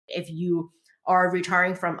If you are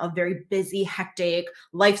retiring from a very busy, hectic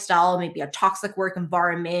lifestyle, maybe a toxic work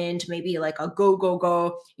environment, maybe like a go, go,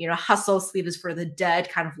 go, hustle, sleep is for the dead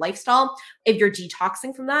kind of lifestyle. If you're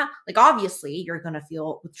detoxing from that, like obviously you're going to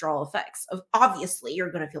feel withdrawal effects. Obviously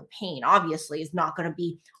you're going to feel pain. Obviously it's not going to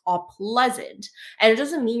be all pleasant. And it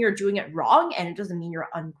doesn't mean you're doing it wrong. And it doesn't mean you're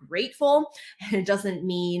ungrateful. And it doesn't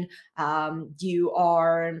mean you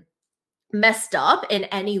are messed up in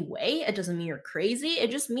any way. It doesn't mean you're crazy.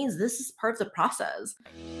 It just means this is part of the process.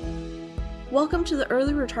 Welcome to the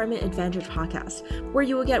Early Retirement Advantage podcast, where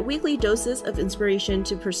you will get weekly doses of inspiration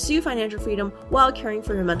to pursue financial freedom while caring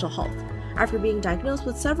for your mental health. After being diagnosed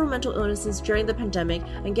with several mental illnesses during the pandemic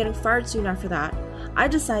and getting fired soon after that, I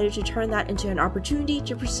decided to turn that into an opportunity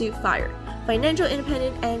to pursue FIRE, financial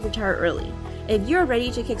independence, and retire early. If you're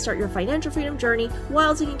ready to kickstart your financial freedom journey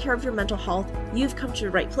while taking care of your mental health, you've come to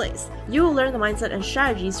the right place. You will learn the mindset and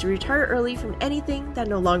strategies to retire early from anything that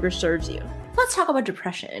no longer serves you. Let's talk about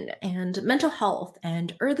depression and mental health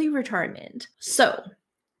and early retirement. So,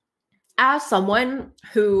 as someone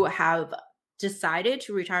who have decided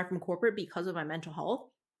to retire from corporate because of my mental health,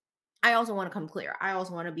 I also want to come clear. I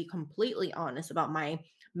also want to be completely honest about my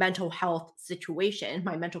mental health situation,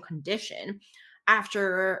 my mental condition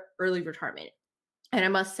after early retirement. And I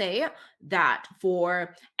must say that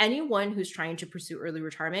for anyone who's trying to pursue early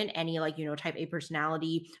retirement, any type A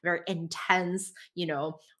personality, very intense,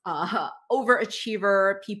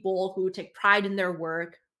 overachiever, people who take pride in their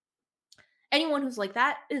work, anyone who's like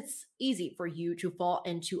that, it's easy for you to fall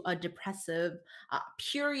into a depressive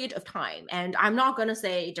period of time. And I'm not going to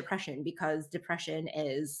say depression because depression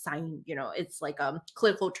is it's like a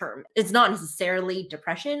clinical term. It's not necessarily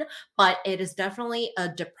depression, but it is definitely a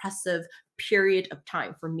depressive period of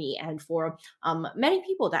time for me and for many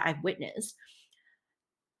people that I've witnessed.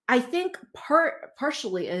 I think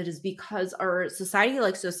partially it is because our society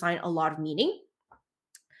likes to assign a lot of meaning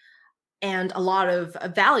and a lot of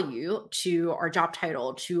value to our job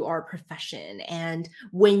title, to our profession. And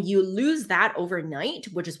when you lose that overnight,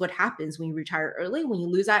 which is what happens when you retire early, when you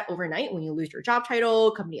lose that overnight, when you lose your job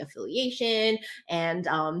title, company affiliation, and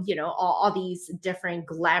all these different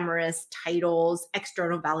glamorous titles,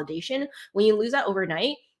 external validation, when you lose that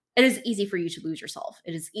overnight, it is easy for you to lose yourself.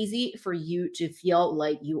 It is easy for you to feel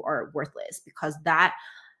like you are worthless because that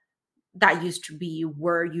used to be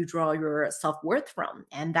where you draw your self-worth from.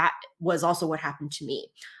 And that was also what happened to me.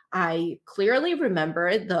 I clearly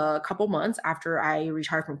remember the couple months after I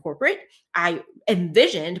retired from corporate, I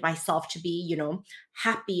envisioned myself to be,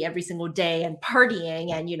 happy every single day and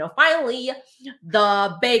partying. And, finally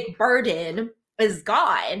the big burden is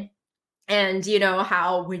gone. And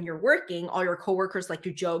how when you're working, all your coworkers like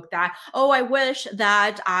to joke that, oh, I wish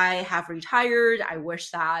that I have retired. I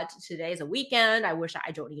wish that today's a weekend. I wish that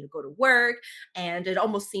I don't need to go to work. And it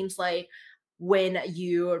almost seems like when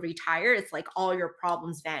you retire, it's like all your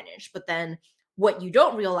problems vanish. But then what you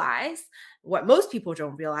don't realize, what most people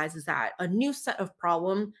don't realize is that a new set of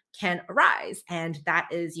problem can arise. And that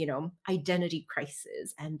is, identity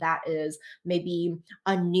crisis. And that is maybe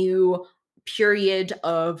a new period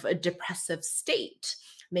of a depressive state.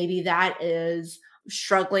 Maybe that is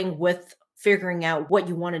struggling with figuring out what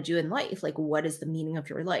you want to do in life. Like, what is the meaning of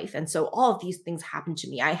your life? And so all of these things happened to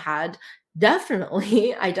me. I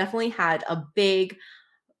definitely had a big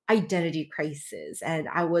identity crisis. And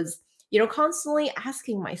I was constantly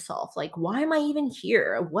asking myself, like, why am I even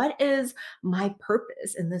here? What is my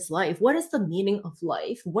purpose in this life? What is the meaning of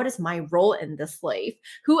life? What is my role in this life?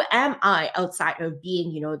 Who am I outside of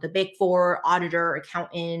being, the big four, auditor,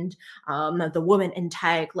 accountant, the woman in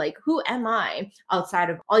tech? Like, who am I outside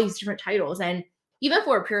of all these different titles? And even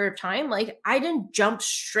for a period of time, like I didn't jump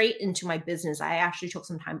straight into my business. I actually took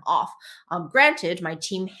some time off. Granted, my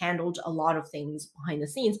team handled a lot of things behind the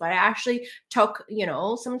scenes, but I actually took,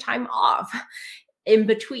 some time off in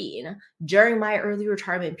between during my early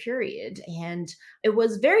retirement period. And it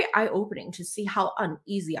was very eye-opening to see how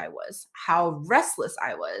uneasy I was, how restless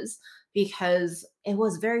I was, because it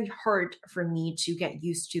was very hard for me to get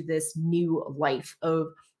used to this new life of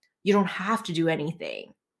you don't have to do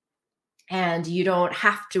anything. And you don't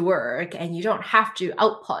have to work and you don't have to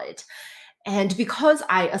output. And because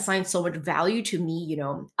I assigned so much value to me,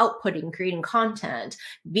 outputting, creating content,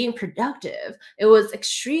 being productive, it was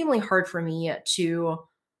extremely hard for me to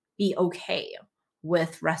be okay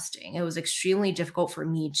with resting. It was extremely difficult for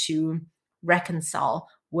me to reconcile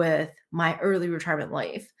with my early retirement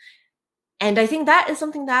life. And I think that is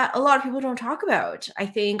something that a lot of people don't talk about. I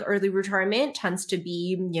think early retirement tends to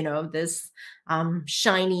be, this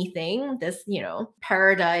shiny thing, this,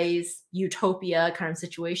 paradise, utopia kind of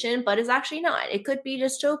situation, but it's actually not. It could be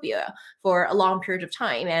dystopia for a long period of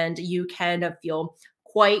time. And you kind of feel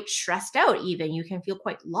quite stressed out, even. You can feel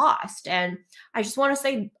quite lost. And I just want to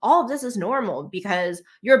say all of this is normal because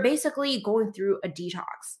you're basically going through a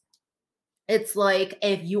detox. It's like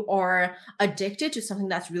if you are addicted to something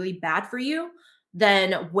that's really bad for you,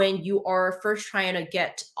 then when you are first trying to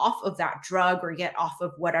get off of that drug or get off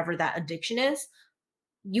of whatever that addiction is,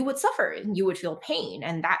 you would suffer and you would feel pain.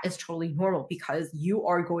 And that is totally normal because you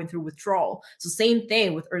are going through withdrawal. So, same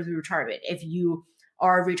thing with early retirement. If you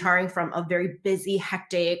are retiring from a very busy,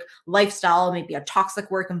 hectic lifestyle, maybe a toxic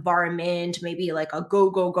work environment, maybe like a go,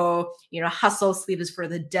 go, go, hustle, sleep is for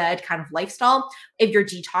the dead kind of lifestyle. If you're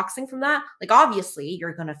detoxing from that, like obviously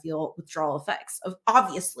you're going to feel withdrawal effects.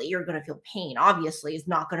 Obviously, you're going to feel pain. Obviously, it's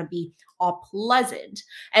not going to be all pleasant.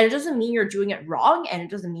 And it doesn't mean you're doing it wrong. And it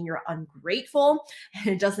doesn't mean you're ungrateful. And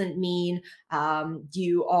it doesn't mean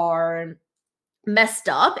you are messed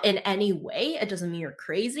up in any way. It doesn't mean you're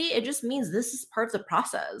crazy. It just means this is part of the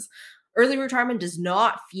process. Early retirement does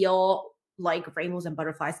not feel like rainbows and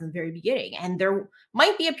butterflies in the very beginning. And there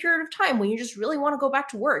might be a period of time when you just really want to go back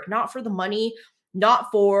to work, not for the money, not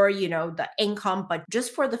for, the income, but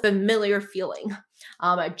just for the familiar feeling,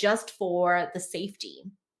 just for the safety.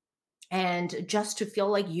 And just to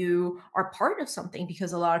feel like you are part of something,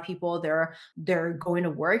 because a lot of people they're going to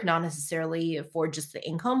work not necessarily for just the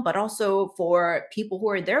income, but also for people who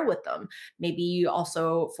are there with them, maybe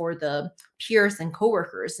also for the peers and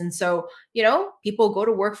coworkers. And so, people go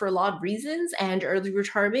to work for a lot of reasons, and early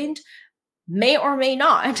retirement may or may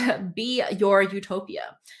not be your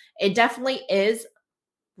utopia. It definitely is.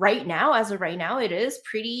 Right now, as of right now, it is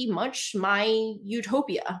pretty much my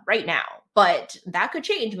utopia right now. But that could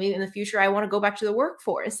change. Maybe in the future, I want to go back to the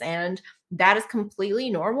workforce. And that is completely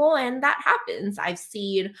normal. And that happens. I've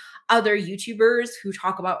seen other YouTubers who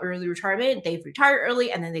talk about early retirement. They've retired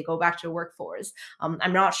early and then they go back to the workforce.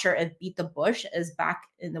 I'm not sure if Beat the Bush is back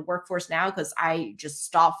in the workforce now because I just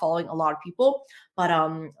stopped following a lot of people. But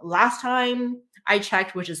last time I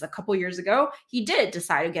checked, which is a couple years ago, he did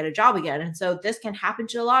decide to get a job again. And so this can happen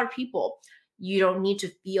to a lot of people. You don't need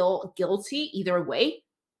to feel guilty either way.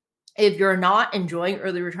 If you're not enjoying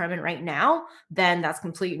early retirement right now, then that's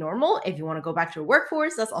completely normal. If you want to go back to the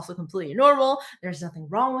workforce, that's also completely normal. There's nothing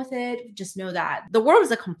wrong with it. Just know that the world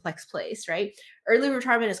is a complex place, right? Early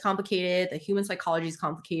retirement is complicated. The human psychology is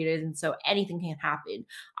complicated. And so anything can happen.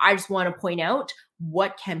 I just want to point out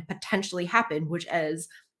what can potentially happen, which is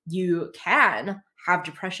you can have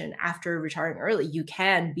depression after retiring early. You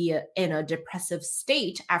can be in a depressive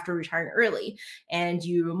state after retiring early, and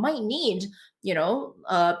you might need,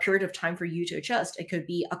 a period of time for you to adjust. It could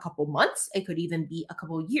be a couple months. It could even be a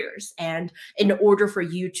couple years. And in order for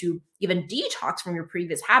you to even detox from your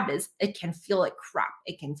previous habits, it can feel like crap.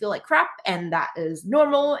 It can feel like crap, and that is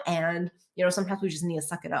normal. And, sometimes we just need to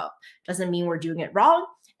suck it up. Doesn't mean we're doing it wrong.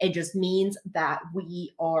 It just means that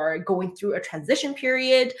we are going through a transition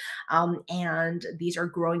period, and these are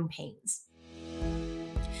growing pains.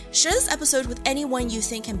 Share this episode with anyone you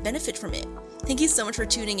think can benefit from it. Thank you so much for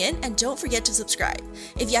tuning in, and don't forget to subscribe.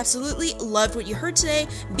 If you absolutely loved what you heard today,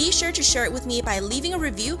 be sure to share it with me by leaving a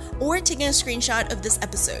review or taking a screenshot of this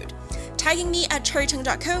episode, tagging me at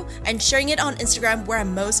cherrytongue.co, and sharing it on Instagram where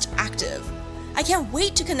I'm most active. I can't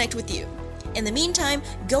wait to connect with you. In the meantime,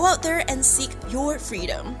 go out there and seek your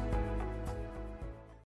freedom.